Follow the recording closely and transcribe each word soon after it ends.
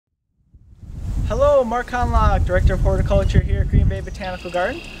Hello, Mark Conlock, Director of Horticulture here at Green Bay Botanical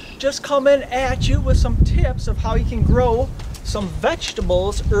Garden. Just coming at you with some tips of how you can grow some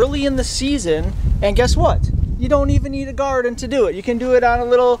vegetables early in the season. And guess what? You don't even need a garden to do it. You can do it on a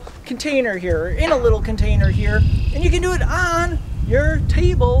little container here, or in a little container here, and you can do it on your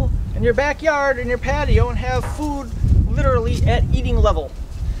table in your backyard and your patio and have food literally at eating level.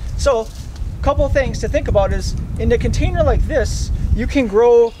 So a couple of things to think about is in a container like this, you can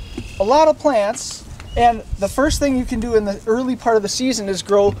grow a lot of plants, and the first thing you can do in the early part of the season is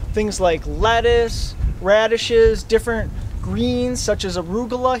grow things like lettuce, radishes, different greens such as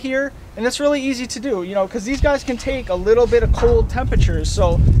arugula here, and it's really easy to do, you know, because these guys can take a little bit of cold temperatures.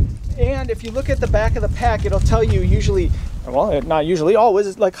 So, and if you look at the back of the pack, it'll tell you usually, well, not usually,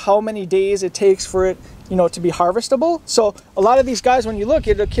 always, like how many days it takes for it, you know, to be harvestable. So a lot of these guys, when you look,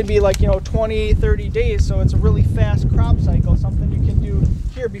 it can be like, you know, 20, 30 days. So it's a really fast crop cycle, something you can do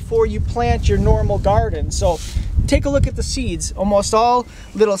here before you plant your normal garden. So take a look at the seeds. Almost all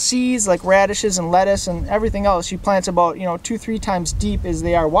little seeds like radishes and lettuce and everything else, you plant about, you know, 2-3 times deep as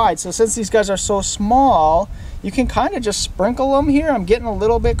they are wide. So since these guys are so small, you can kind of just sprinkle them here. I'm getting a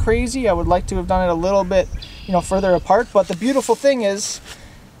little bit crazy. I would like to have done it a little bit, you know, further apart. But the beautiful thing is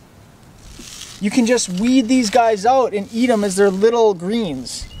you can just weed these guys out and eat them as they're little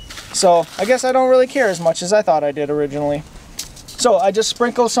greens. So I guess I don't really care as much as I thought I did originally. So I just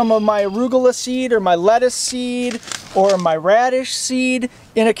sprinkle some of my arugula seed or my lettuce seed or my radish seed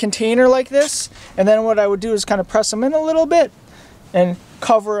in a container like this. And then what I would do is kind of press them in a little bit and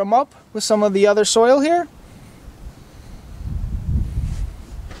cover them up with some of the other soil here.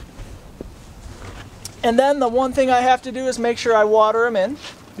 And then the one thing I have to do is make sure I water them in,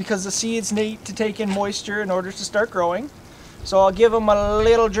 because the seeds need to take in moisture in order to start growing. So I'll give them a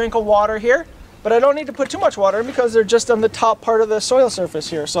little drink of water here, but I don't need to put too much water because they're just on the top part of the soil surface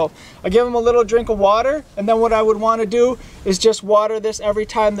here. So I give them a little drink of water, and then what I would want to do is just water this every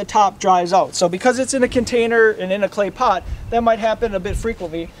time the top dries out. So because it's in a container and in a clay pot, that might happen a bit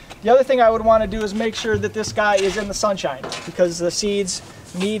frequently. The other thing I would want to do is make sure that this guy is in the sunshine, because the seeds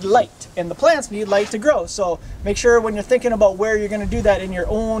need light and the plants need light to grow. So make sure when you're thinking about where you're going to do that in your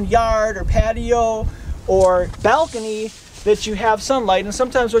own yard or patio or balcony that you have sunlight. And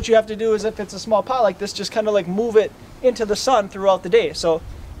sometimes what you have to do is, if it's a small pot like this, just kind of like move it into the sun throughout the day. So it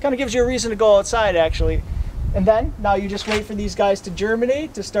kind of gives you a reason to go outside actually. And then now you just wait for these guys to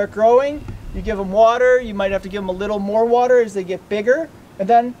germinate, to start growing. You give them water. You might have to give them a little more water as they get bigger. And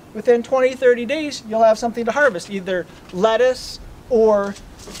then within 20-30 days, you'll have something to harvest, either lettuce or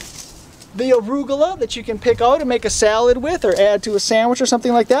the arugula that you can pick out and make a salad with or add to a sandwich or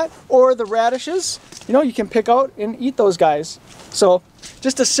something like that, or the radishes, you know, you can pick out and eat those guys. So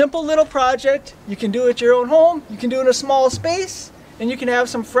just a simple little project. You can do it at your own home, you can do it in a small space, and you can have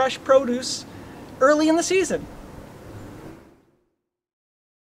some fresh produce early in the season.